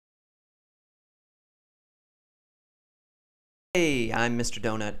Hey, I'm Mr.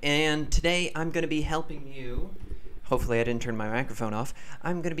 Donut, and today I'm going to be helping you, hopefully I didn't turn my microphone off,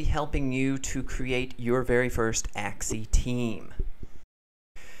 I'm going to be helping you to create your very first Axie team.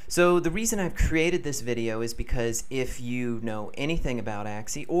 So the reason I've created this video is because if you know anything about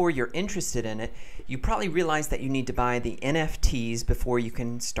Axie or you're interested in it, you probably realize that you need to buy the NFTs before you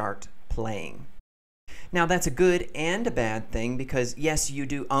can start playing. Now that's a good and a bad thing because yes, you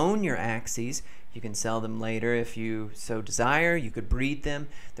do own your Axies. You can sell them later if you so desire. You could breed them.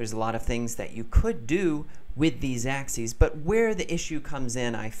 There's a lot of things that you could do with these Axies, but where the issue comes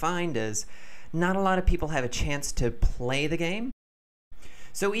in, I find, is not a lot of people have a chance to play the game.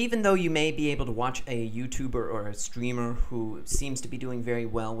 So even though you may be able to watch a YouTuber or a streamer who seems to be doing very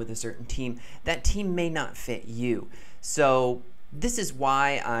well with a certain team, that team may not fit you. So this is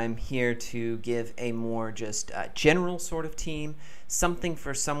why I'm here to give a more just general sort of team, something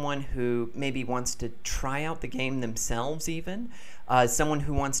for someone who maybe wants to try out the game themselves even, someone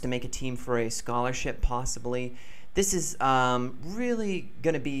who wants to make a team for a scholarship possibly. This is really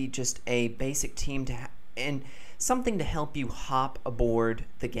going to be just a basic team and something to help you hop aboard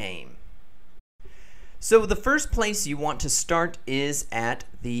the game. So the first place you want to start is at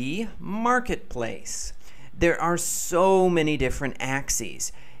the marketplace. There are so many different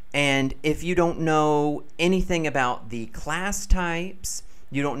Axies, and if you don't know anything about the class types,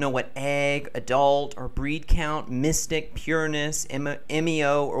 you don't know what egg, adult, or breed count, mystic, pureness,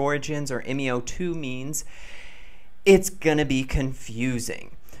 MEO origins, or MEO2 means, it's gonna be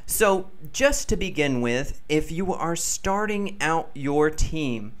confusing. So just to begin with, if you are starting out your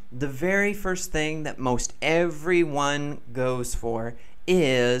team, the very first thing that most everyone goes for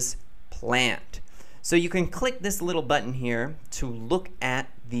is plant. So you can click this little button here to look at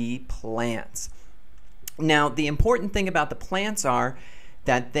the plants. Now, the important thing about the plants are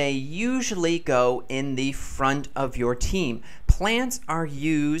that they usually go in the front of your team. Plants are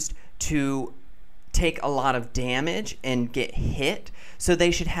used to take a lot of damage and get hit, so they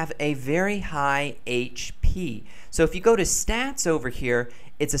should have a very high HP. So if you go to stats over here,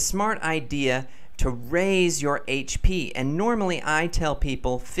 it's a smart idea to raise your HP. And normally I tell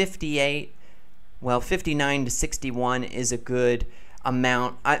people 58, well, 59 to 61 is a good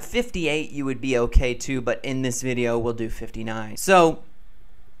amount. At 58 you would be okay too, but in this video we'll do 59. So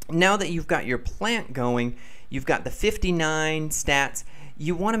now that you've got your plant going, you've got the 59 stats,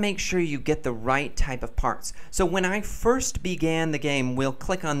 you want to make sure you get the right type of parts. So when I first began the game, we'll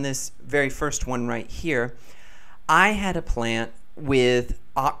click on this very first one right here, I had a plant with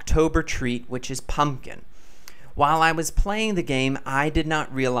October Treat, which is pumpkin. While I was playing the game, I did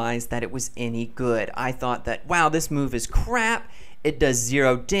not realize that it was any good. I thought that, wow, this move is crap. It does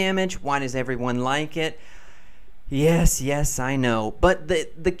 0 damage. Why does everyone like it? Yes, I know. But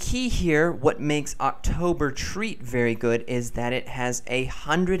the key here, what makes October Treat very good, is that it has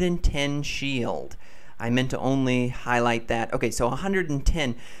 110 shield. I meant to only highlight that. Okay, so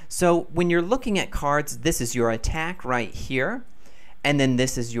 110. So when you're looking at cards, this is your attack right here, and then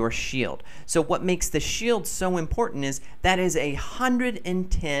this is your shield. So what makes the shield so important is that is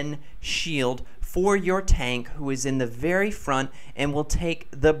 110 shield for your tank, who is in the very front and will take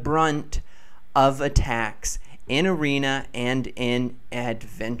the brunt of attacks in arena and in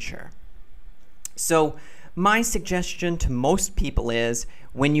adventure. So my suggestion to most people is,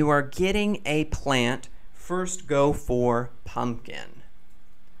 when you are getting a plant, first go for pumpkin.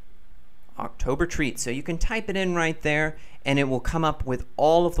 October Treat. So you can type it in right there and it will come up with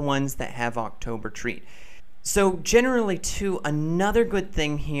all of the ones that have October Treat. So generally too, another good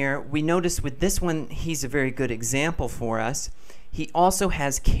thing here, we notice with this one, he's a very good example for us. He also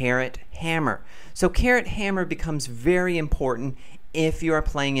has Carrot Hammer. So Carrot Hammer becomes very important if you are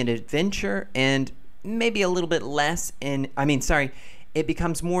playing an adventure, and maybe a little bit less in, it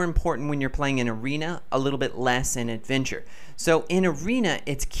becomes more important when you're playing in arena, a little bit less in adventure. So in arena,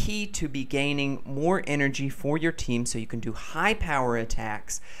 it's key to be gaining more energy for your team so you can do high power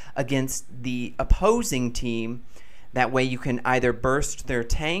attacks against the opposing team. That way you can either burst their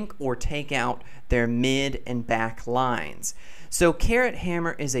tank or take out their mid and back lines. So Carrot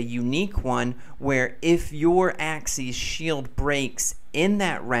Hammer is a unique one where if your Axie's shield breaks in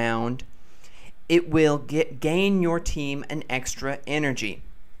that round, it will gain your team an extra energy,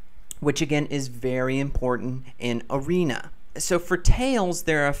 which again is very important in arena. So for tails,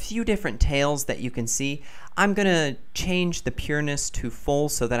 there are a few different tails that you can see. I'm going to change the pureness to full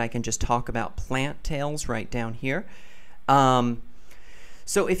so that I can just talk about plant tails right down here.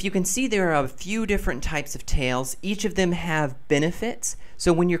 So if you can see, there are a few different types of tails. Each of them have benefits.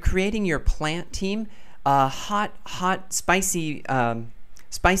 So when you're creating your plant team, hot, spicy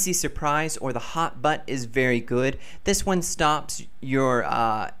Spicy Surprise or the Hot Butt is very good. This one stops your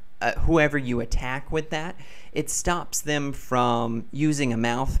whoever you attack with that. It stops them from using a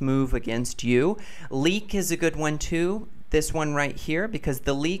mouth move against you. Leak is a good one too. This one right here, because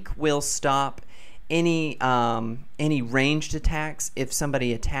the leak will stop any ranged attacks. If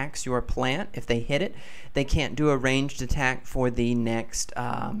somebody attacks your plant, if they hit it, they can't do a ranged attack for the next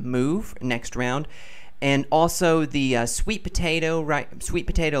next round. And also the sweet potato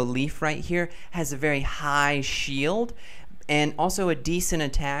leaf right here has a very high shield and also a decent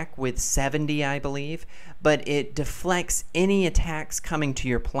attack with 70, I believe, but it deflects any attacks coming to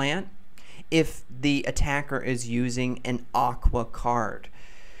your plant if the attacker is using an aqua card.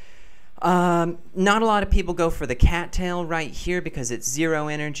 Not a lot of people go for the cattail right here because it's 0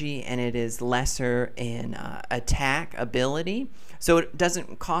 energy and it is lesser in attack ability. So it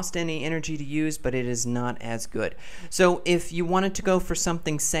doesn't cost any energy to use, but it is not as good. So if you wanted to go for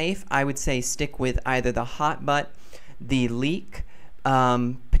something safe, I would say stick with either the Hot Butt, the Leak.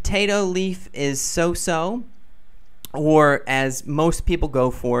 Potato Leaf is so-so, or as most people go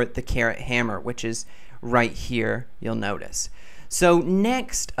for, the Carrot Hammer, which is right here, you'll notice. So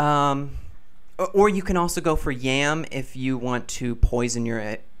next, or you can also go for Yam if you want to poison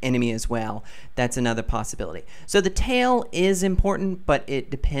your enemy as well. That's another possibility. So the tail is important, but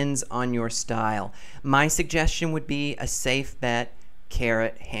it depends on your style. My suggestion would be a safe bet,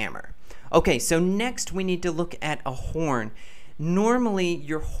 Carrot Hammer. Okay, so next we need to look at a horn. Normally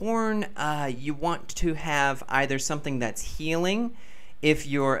your horn, you want to have either something that's healing if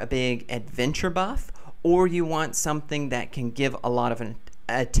you're a big adventure buff, or you want something that can give a lot of an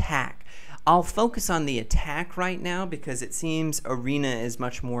attack. I'll focus on the attack right now because it seems arena is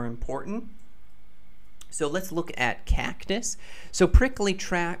much more important. So let's look at Cactus. So Prickly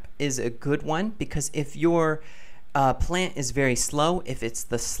Trap is a good one because if your plant is very slow, if it's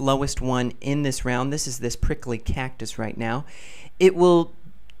the slowest one in this round, this is this Prickly Cactus right now, it will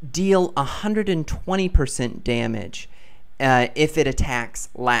deal 120% damage if it attacks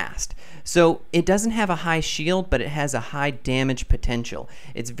last. So it doesn't have a high shield, but it has a high damage potential.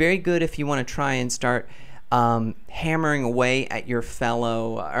 It's very good if you want to try and start hammering away at your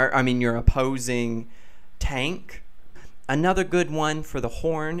your opposing tank. Another good one for the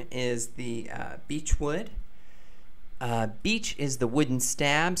horn is the Beechwood. Beech is the Wooden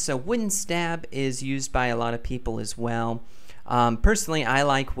Stab. So Wooden Stab is used by a lot of people as well. Personally, I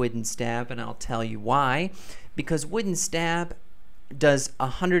like Wooden Stab, and I'll tell you why. Because Wooden Stab does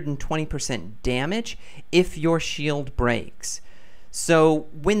 120% damage if your shield breaks. So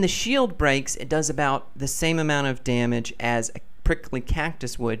when the shield breaks, it does about the same amount of damage as a Prickly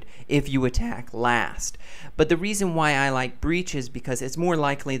Cactus would if you attack last. But the reason why I like Breach is because it's more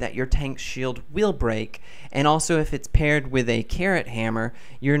likely that your tank's shield will break, and also if it's paired with a Carrot Hammer,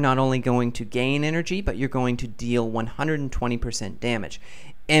 you're not only going to gain energy, but you're going to deal 120% damage.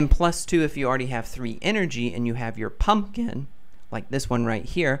 And +2, if you already have 3 energy and you have your pumpkin, like this one right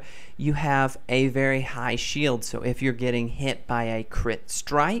here, you have a very high shield. So if you're getting hit by a crit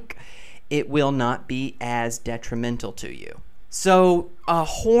strike, it will not be as detrimental to you. So a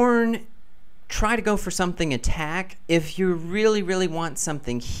horn, try to go for something attack. If you really want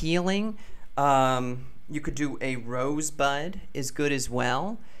something healing, you could do a Rosebud is good as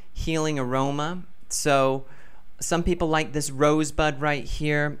well. Healing aroma. So some people like this Rosebud right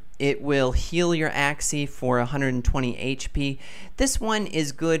here. It will heal your Axie for 120 HP. This one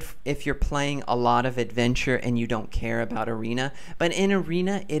is good if you're playing a lot of adventure and you don't care about arena. But in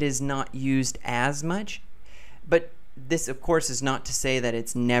arena, it is not used as much. But this, of course, is not to say that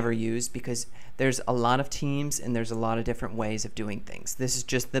it's never used, because there's a lot of teams and there's a lot of different ways of doing things. This is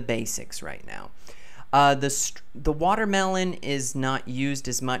just the basics right now. The watermelon is not used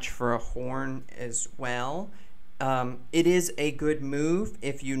as much for a horn as well. It is a good move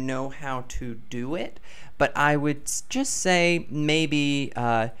if you know how to do it, but I would just say maybe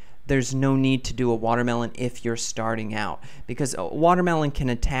there's no need to do a watermelon if you're starting out, because a watermelon can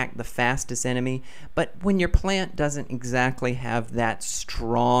attack the fastest enemy, but when your plant doesn't exactly have that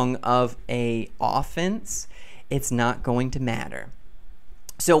strong of a offense, it's not going to matter.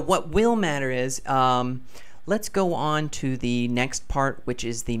 So what will matter is, let's go on to the next part, which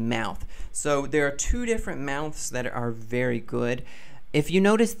is the mouth. So there are 2 different mouths that are very good. If you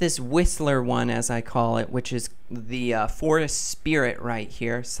notice this Whistler one, as I call it, which is the Forest Spirit right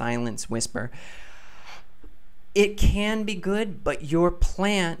here, Silence Whisper, it can be good, but your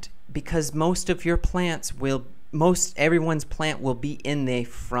plant, because most of your plants will, everyone's plant will be in the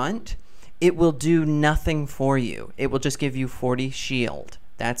front, it will do nothing for you. It will just give you 40 shield.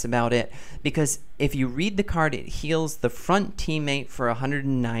 That's about it. Because if you read the card, it heals the front teammate for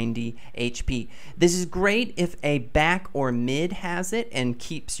 190 HP. This is great if a back or mid has it and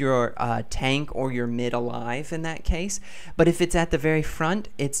keeps your tank or your mid alive in that case. But if it's at the very front,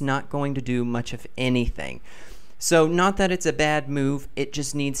 it's not going to do much of anything. So not that it's a bad move, it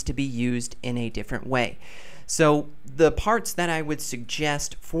just needs to be used in a different way. So the parts that I would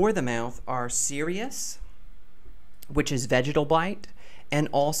suggest for the mouth are Serious, which is Vegetal Bite, and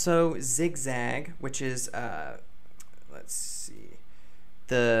also Zigzag, which is, let's see,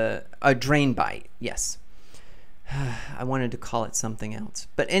 a Drain Bite, yes. I wanted to call it something else.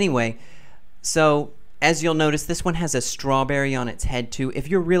 But anyway, so as you'll notice, this one has a strawberry on its head too. If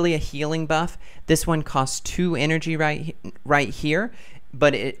you're really a healing buff, this one costs 2 energy right here,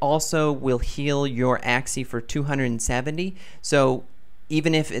 but it also will heal your Axie for 270. So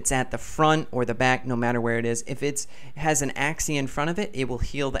even if it's at the front or the back, no matter where it is, if it has an Axie in front of it, it will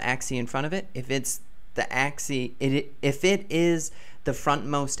heal the Axie in front of it. If it's the Axie, if it is the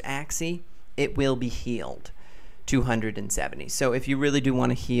frontmost Axie, it will be healed 270. So if you really do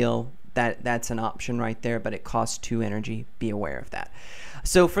want to heal, that's an option right there, but it costs 2 energy. Be aware of that.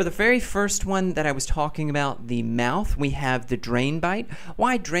 So for the very first one that I was talking about, the mouth, we have the Drain Bite.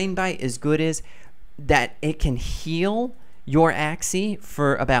 Why Drain Bite is good is that it can heal your Axie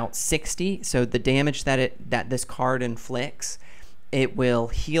for about 60. So the damage that this card inflicts, it will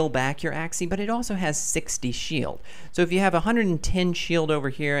heal back your Axie, but it also has 60 shield. So if you have 110 shield over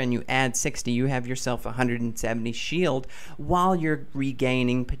here and you add 60, you have yourself 170 shield while you're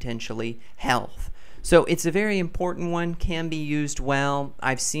regaining potentially health. So it's a very important one, can be used well.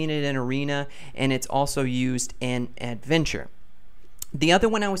 I've seen it in Arena, and it's also used in Adventure. The other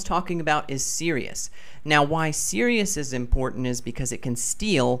one I was talking about is Serious. Now, why Serious is important is because it can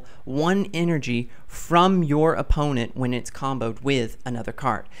steal 1 energy from your opponent when it's comboed with another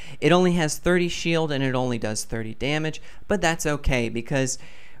card. It only has 30 shield and it only does 30 damage, but that's okay because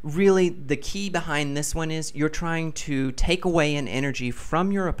really the key behind this one is you're trying to take away an energy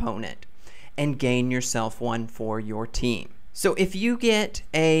from your opponent and gain yourself one for your team. So if you get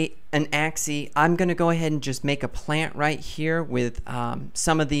an Axie, I'm going to go ahead and just make a plant right here with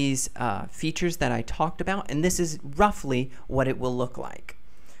some of these features that I talked about, and this is roughly what it will look like.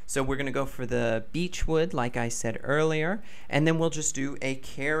 So we're going to go for the beechwood, like I said earlier, and then we'll just do a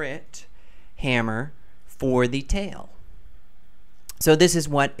carrot hammer for the tail. So this is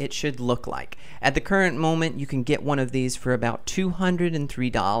what it should look like. At the current moment, you can get one of these for about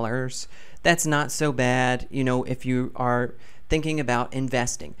 $203. That's not so bad, you know, if you are thinking about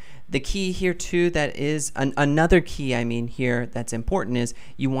investing. The key here too, that is another key here that's important, is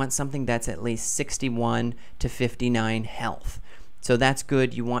you want something that's at least 61 to 59 health. So that's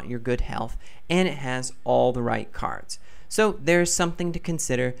good. You want your good health, and it has all the right cards. So there's something to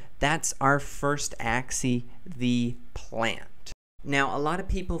consider. That's our first Axie, the plant. Now, a lot of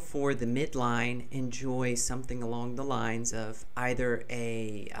people for the midline enjoy something along the lines of either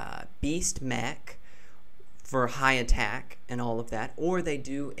a beast mech for high attack and all of that, or they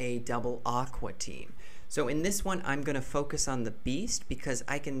do a double aqua team. So in this one, I'm going to focus on the beast because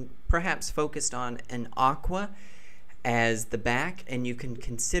I can perhaps focus on an aqua as the back, and you can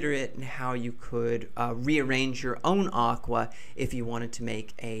consider it and how you could rearrange your own aqua if you wanted to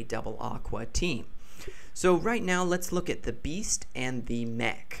make a double aqua team. So right now, let's look at the beast and the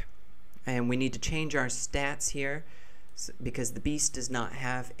mech. And we need to change our stats here because the beast does not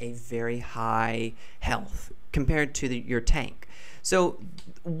have a very high health compared to your tank. So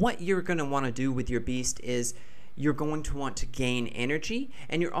what you're going to want to do with your beast is you're going to want to gain energy,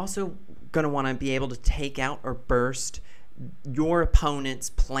 and you're also going to want to be able to take out or burst your opponent's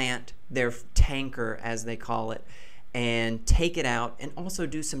plant, their tanker as they call it, and take it out and also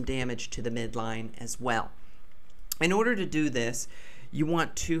do some damage to the midline as well. In order to do this, you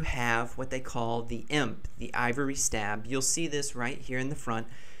want to have what they call the imp, the ivory stab. You'll see this right here in the front.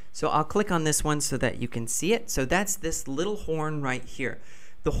 So I'll click on this one so that you can see it. So that's this little horn right here.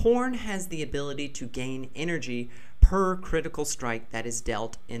 The horn has the ability to gain energy per critical strike that is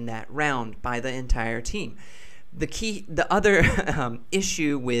dealt in that round by the entire team. The other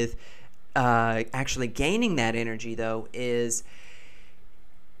issue with actually gaining that energy though is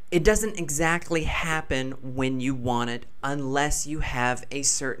it doesn't exactly happen when you want it unless you have a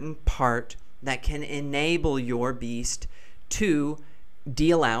certain part that can enable your beast to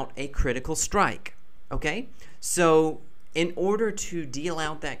deal out a critical strike. Okay, so in order to deal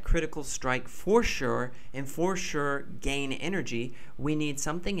out that critical strike for sure, and for sure gain energy, we need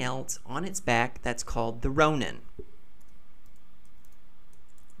something else on its back that's called the Ronin.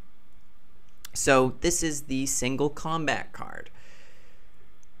 So this is the single combat card.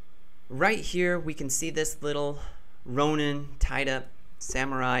 Right here we can see this little Ronin tied up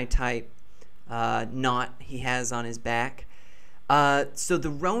samurai type knot he has on his back. So the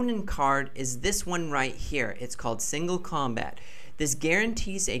Ronin card is this one right here. It's called Single Combat. This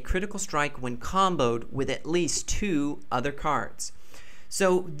guarantees a critical strike when comboed with at least 2 other cards.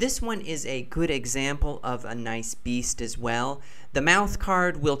 So this one is a good example of a nice beast as well. The mouth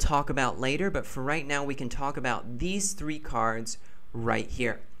card we'll talk about later, but for right now we can talk about these 3 cards right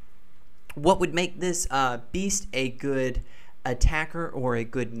here. What would make this beast a good attacker or a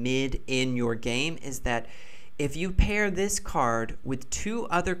good mid in your game is that if you pair this card with 2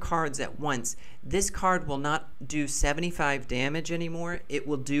 other cards at once, this card will not do 75 damage anymore. It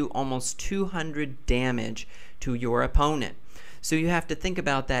will do almost 200 damage to your opponent. So you have to think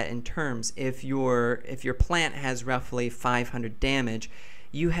about that in terms. If your plant has roughly 500 damage,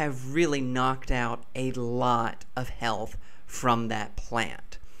 you have really knocked out a lot of health from that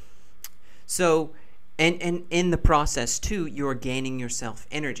plant. So, and in the process too, you're gaining yourself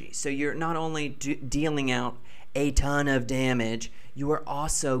energy. So you're not only dealing out a ton of damage, you are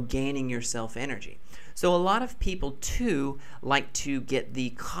also gaining yourself energy. So a lot of people too like to get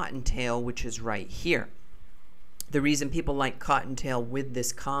the Cottontail, which is right here. The reason people like Cottontail with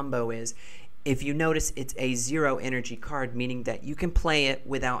this combo is, if you notice, it's a 0 energy card, meaning that you can play it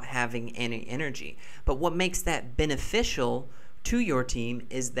without having any energy. But what makes that beneficial to your team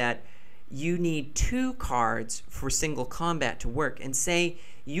is that you need 2 cards for single combat to work. And say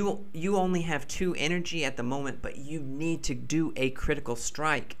you only have 2 energy at the moment, but you need to do a critical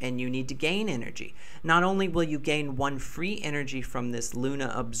strike and you need to gain energy. Not only will you gain 1 free energy from this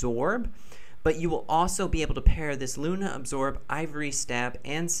Luna Absorb, but you will also be able to pair this Luna Absorb, Ivory Stab,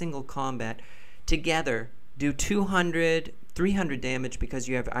 and Single Combat together, do 200, 300 damage because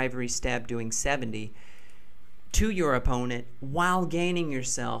you have Ivory Stab doing 70 to your opponent while gaining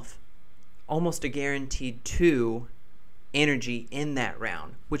yourself almost a guaranteed 2 energy in that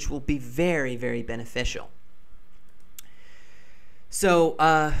round, which will be very, very beneficial. So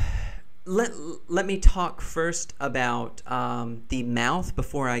let me talk first about the mouth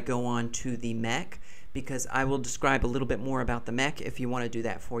before I go on to the mech, because I will describe a little bit more about the mech if you want to do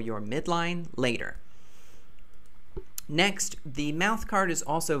that for your midline later. Next, the mouth card is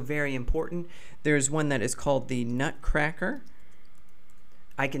also very important. There's one that is called the Nutcracker.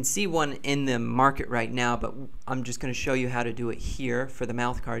 I can see one in the market right now, but I'm just going to show you how to do it here for the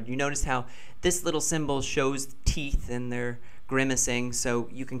mouth card. You notice how this little symbol shows teeth and they're grimacing, so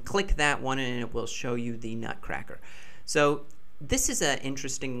you can click that one and it will show you the Nutcracker. So this is an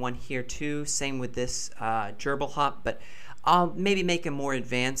interesting one here too, same with this gerbil hop, but I'll maybe make a more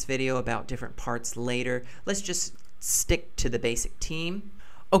advanced video about different parts later. Let's just stick to the basic team.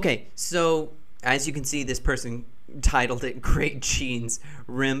 Okay, so as you can see, this person titled it Great Genes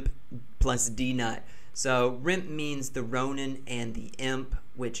Rimp plus D-Nut. So Rimp means the Ronin and the Imp,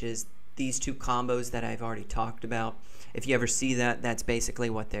 which is these 2 combos that I've already talked about. If you ever see that, that's basically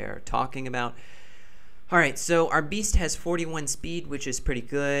what they're talking about. Alright, so our beast has 41 speed, which is pretty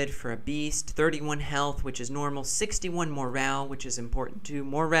good for a beast, 31 health, which is normal, 61 morale, which is important too.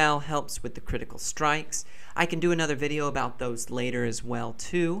 Morale helps with the critical strikes. I can do another video about those later as well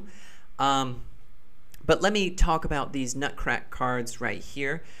too. But let me talk about these Nutcracker cards right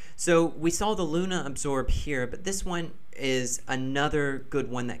here. So we saw the Luna Absorb here, but this one is another good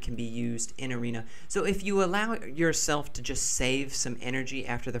one that can be used in Arena. So if you allow yourself to just save some energy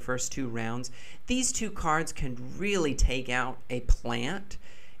after the first 2 rounds, these 2 cards can really take out a plant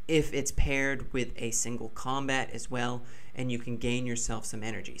if it's paired with a single combat as well, and you can gain yourself some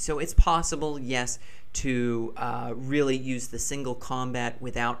energy. So it's possible, yes, to really use the single combat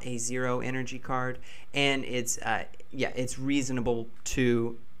without a 0 energy card, and it's reasonable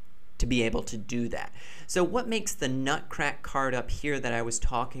to be able to do that. So what makes the Nutcracker card up here that I was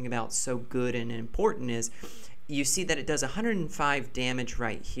talking about so good and important is you see that it does 105 damage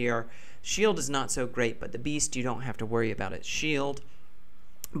right here. Shield is not so great, but the beast, you don't have to worry about its shield.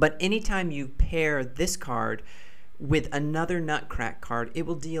 But anytime you pair this card with another Nutcracker card, it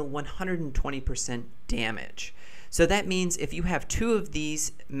will deal 120% damage. So that means if you have 2 of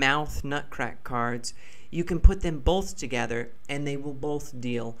these mouth Nutcracker cards, you can put them both together and they will both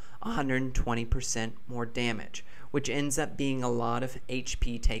deal 120% more damage, which ends up being a lot of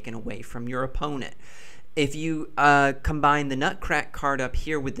HP taken away from your opponent. If you combine the Nutcracker card up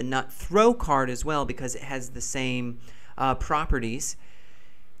here with the Nut Throw card as well, because it has the same properties,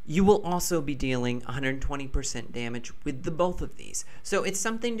 You will also be dealing 120% damage with the both of these. So it's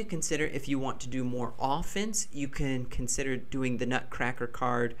something to consider. If you want to do more offense, you can consider doing the Nutcracker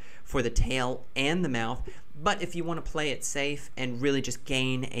card for the tail and the mouth. But if you want to play it safe and really just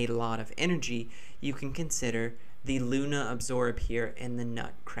gain a lot of energy, you can consider the Luna Absorb here and the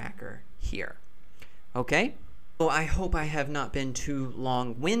Nutcracker here. Okay? So I hope I have not been too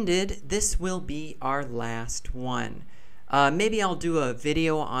long-winded. This will be our last one. Maybe I'll do a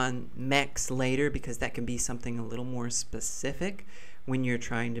video on mechs later because that can be something a little more specific when you're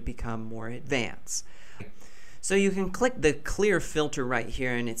trying to become more advanced. So you can click the clear filter right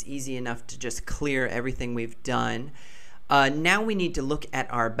here, and it's easy enough to just clear everything we've done. Now we need to look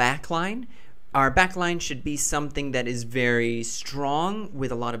at our backline. Our backline should be something that is very strong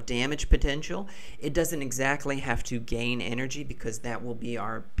with a lot of damage potential. It doesn't exactly have to gain energy because that will be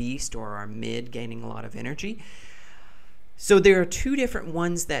our beast or our mid gaining a lot of energy. So there are two different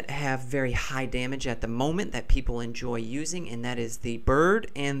ones that have very high damage at the moment that people enjoy using, and that is the bird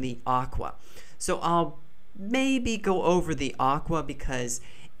and the aqua. So I'll maybe go over the aqua because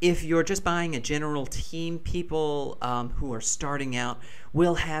if you're just buying a general team, people who are starting out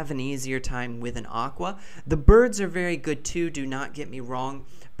will have an easier time with an aqua. The birds are very good too, do not get me wrong,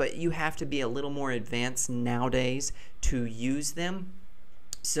 but you have to be a little more advanced nowadays to use them.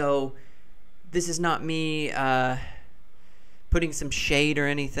 So this is not me putting some shade or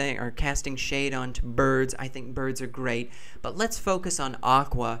anything, or casting shade onto birds. I think birds are great, but let's focus on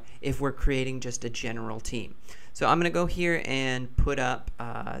aqua if we're creating just a general team. So I'm going to go here and put up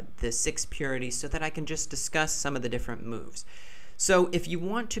the 6 purities so that I can just discuss some of the different moves. So if you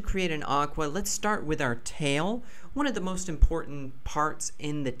want to create an aqua, let's start with our tail. One of the most important parts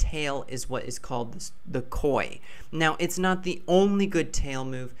in the tail is what is called the koi. Now, it's not the only good tail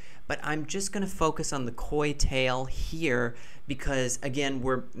move, but I'm just going to focus on the koi tail here because, again,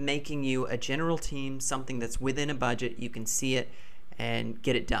 we're making you a general team, something that's within a budget. You can see it and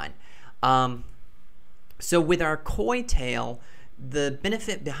get it done. So with our koi tail, the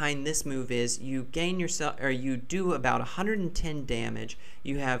benefit behind this move is you gain yourself, or you do about 110 damage.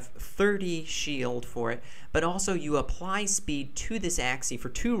 You have 30 shield for it, but also you apply speed to this Axie for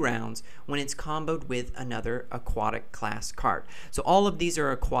 2 rounds when it's comboed with another aquatic class card. So all of these are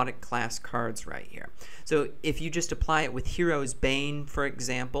aquatic class cards right here. So if you just apply it with Hero's Bane, for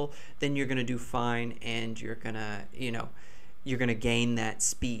example, then you're going to do fine, and you're going to, you're going to gain that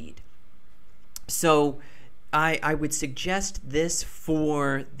speed. So I would suggest this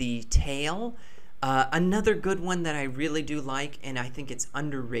for the tail. Another good one that I really do like, and I think it's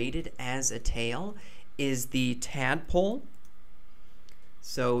underrated as a tail, is the Tadpole.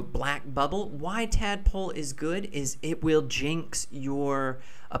 So Black Bubble. Why Tadpole is good is it will jinx your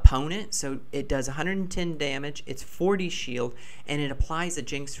opponent. So it does 110 damage, it's 40 shield, and it applies a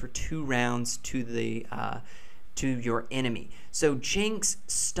jinx for 2 rounds to the to your enemy. So Jinx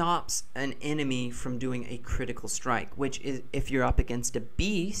stops an enemy from doing a critical strike, which is if you're up against a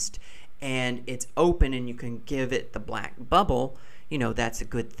beast and it's open and you can give it the black bubble, that's a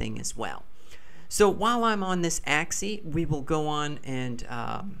good thing as well. So while I'm on this Axie, we will go on and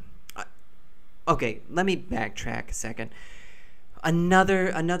okay, let me backtrack a second.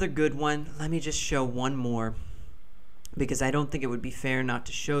 Another good one. Let me just show one more because I don't think it would be fair not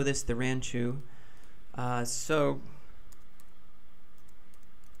to show this, the Ranchu. So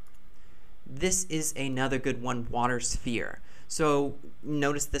this is another good one, Water Sphere. So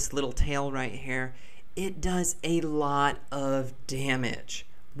notice this little tail right here. It does a lot of damage,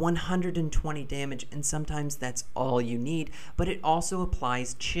 120 damage, and sometimes that's all you need, but it also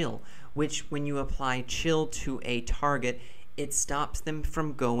applies chill, which when you apply chill to a target, it stops them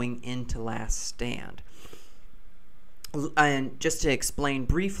from going into last stand. And just to explain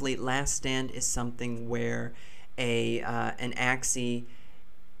briefly, last stand is something where an Axie,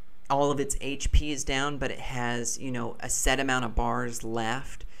 all of its HP is down, but it has, a set amount of bars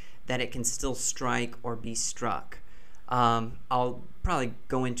left that it can still strike or be struck. I'll probably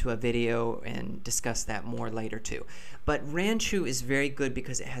go into a video and discuss that more later too. But Ranchu is very good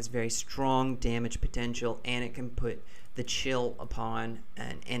because it has very strong damage potential and it can put the chill upon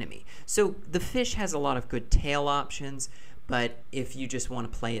an enemy. So the fish has a lot of good tail options, but if you just want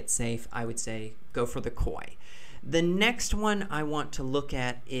to play it safe, I would say go for the koi. The next one I want to look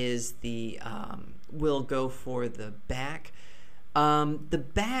at is the, we'll go for the back. The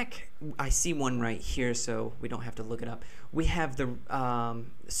back, I see one right here, so we don't have to look it up. We have the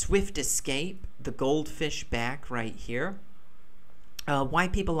Swift Escape, the goldfish back right here. Why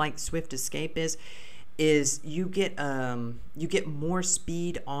people like Swift Escape is you get more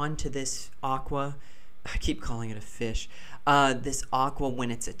speed onto this aqua. I keep calling it a fish. this Aqua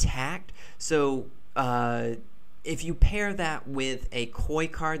when it's attacked. So if you pair that with a koi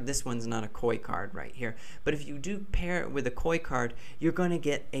card, this one's not a koi card right here, but if you do pair it with a koi card, you're going to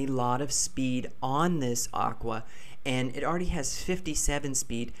get a lot of speed on this Aqua, and it already has 57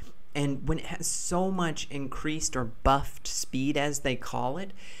 speed. And when it has so much increased or buffed speed, as they call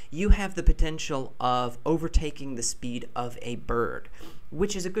it, you have the potential of overtaking the speed of a bird,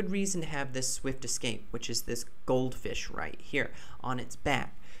 which is a good reason to have this swift escape, which is this goldfish right here on its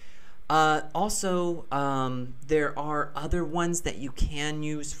back. Also, there are other ones that you can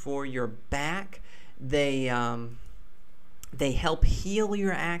use for your back. They help heal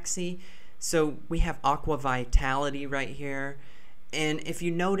your Axie. So we have Aqua Vitality right here. And if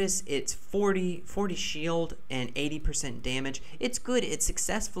you notice, it's 40 shield and 80% damage. It's good. It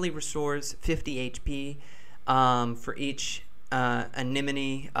successfully restores 50 HP for each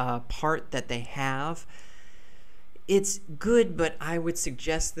anemone part that they have. It's good, but I would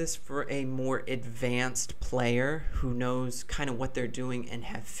suggest this for a more advanced player who knows kind of what they're doing and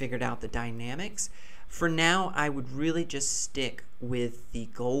have figured out the dynamics. For now, I would really just stick with the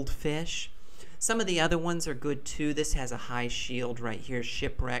goldfish. Some of the other ones are good too. This has a high shield right here,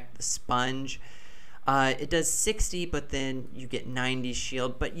 Shipwreck, the sponge. It does 60, but then you get 90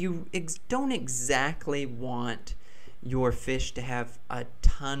 shield, but you don't exactly want your fish to have a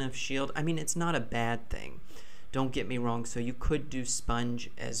ton of shield. I mean, it's not a bad thing. Don't get me wrong, so you could do sponge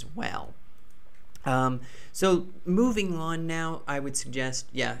as well. So moving on now, I would suggest,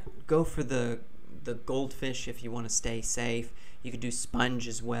 yeah, go for the goldfish if you want to stay safe. You could do sponge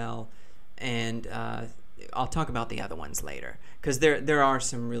as well. And I'll talk about the other ones later, because there are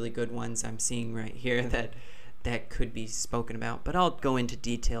some really good ones I'm seeing right here that could be spoken about, but I'll go into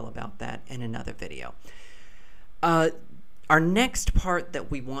detail about that in another video. Our next part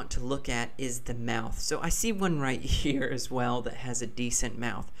that we want to look at is the mouth. So I see one right here as well that has a decent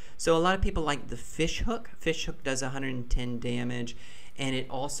mouth. So a lot of people like the fish hook. Fish hook does 110 damage, and it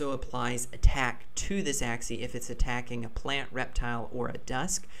also applies attack to this Axie if it's attacking a plant, reptile, or a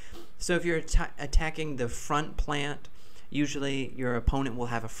dusk. So if you're attacking the front plant, usually your opponent will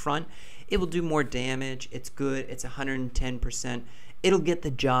have a front. It will do more damage. It's good. It's 110%. It'll get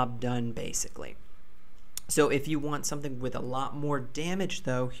the job done, basically. So if you want something with a lot more damage,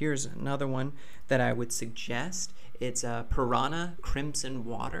 though, here's another one that I would suggest. It's Piranha Crimson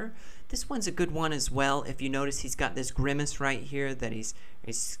Water. This one's a good one as well. If you notice, he's got this grimace right here that he's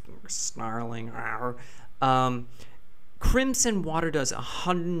snarling. Crimson Water does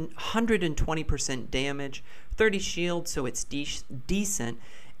 120% damage, 30 shield, so it's decent.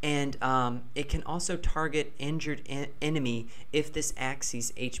 And it can also target injured enemy if this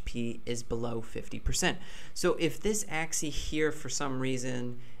Axie's HP is below 50%. So if this Axie here, for some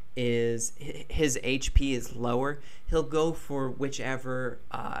reason, his HP is lower, he'll go for whichever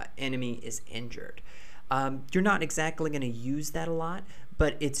enemy is injured. You're not exactly going to use that a lot,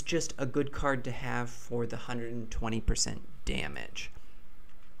 but it's just a good card to have for the 120% damage.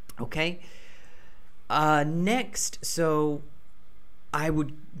 Okay? Next, so I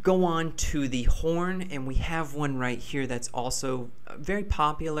would go on to the horn, and we have one right here that's also very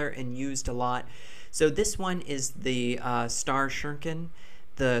popular and used a lot. So this one is the Star Shuriken,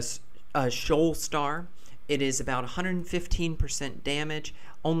 the Shoal Star. It is about 115% damage,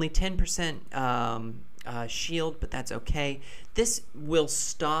 only 10% shield, but that's okay. This will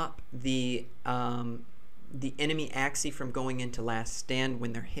stop the enemy Axie from going into last stand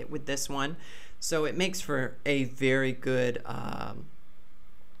when they're hit with this one. So it makes for a very good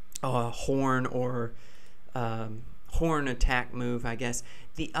horn or horn attack move, I guess.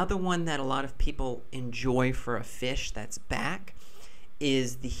 The other one that a lot of people enjoy for a fish that's back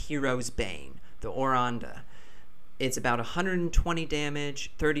is the Hero's Bane, the Oranda. It's about 120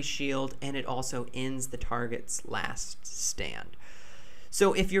 damage, 30 shield, and it also ends the target's last stand.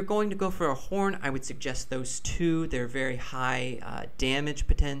 So if you're going to go for a horn, I would suggest those two. They're very high damage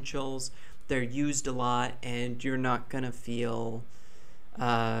potentials. They're used a lot, and you're not gonna feel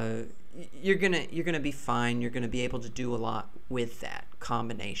you're gonna be fine. You're gonna be able to do a lot with that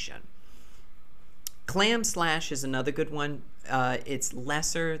combination. Clam Slash is another good one. It's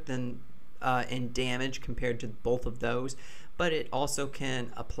lesser than in damage compared to both of those, but it also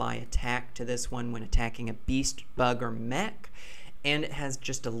can apply attack to this one when attacking a beast, bug, or mech, and it has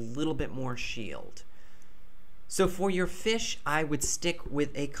just a little bit more shield. So for your fish, I would stick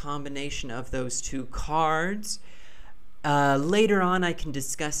with a combination of those two cards. Later on, I can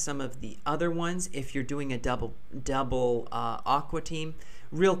discuss some of the other ones if you're doing a double Aqua team.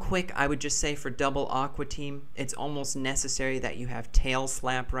 Real quick, I would just say for double Aqua team, it's almost necessary that you have Tail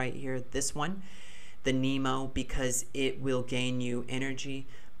Slap right here, this one. the Nemo because it will gain you energy.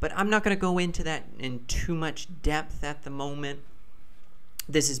 But I'm not going to go into that in too much depth at the moment.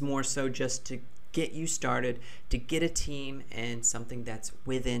 This is more so just to get you started, to get a team and something that's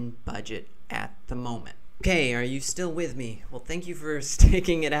within budget at the moment. Okay, are you still with me? Well, thank you for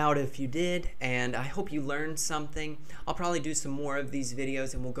sticking it out if you did, and I hope you learned something. I'll probably do some more of these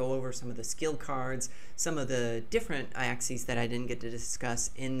videos and we'll go over some of the skill cards, some of the different Axies that I didn't get to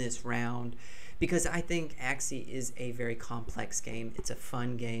discuss in this round, because I think Axie is a very complex game. It's a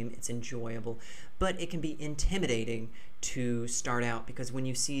fun game, it's enjoyable, but it can be intimidating to start out because when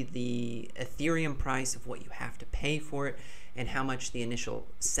you see the Ethereum price of what you have to pay for it and how much the initial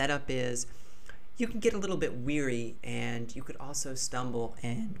setup is, you can get a little bit weary, and you could also stumble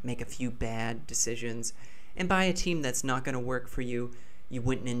and make a few bad decisions and buy a team that's not going to work for you. You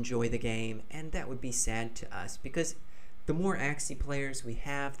wouldn't enjoy the game, and that would be sad to us because the more Axie players we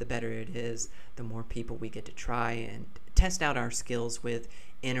have, the better it is, the more people we get to try and test out our skills with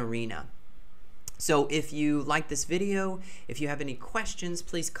in Arena. So if you like this video, if you have any questions,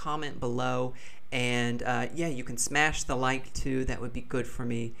 please comment below, and yeah, you can smash the like too. That would be good for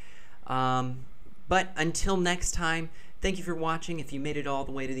me. But until next time, thank you for watching if you made it all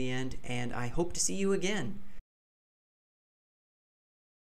the way to the end, and I hope to see you again.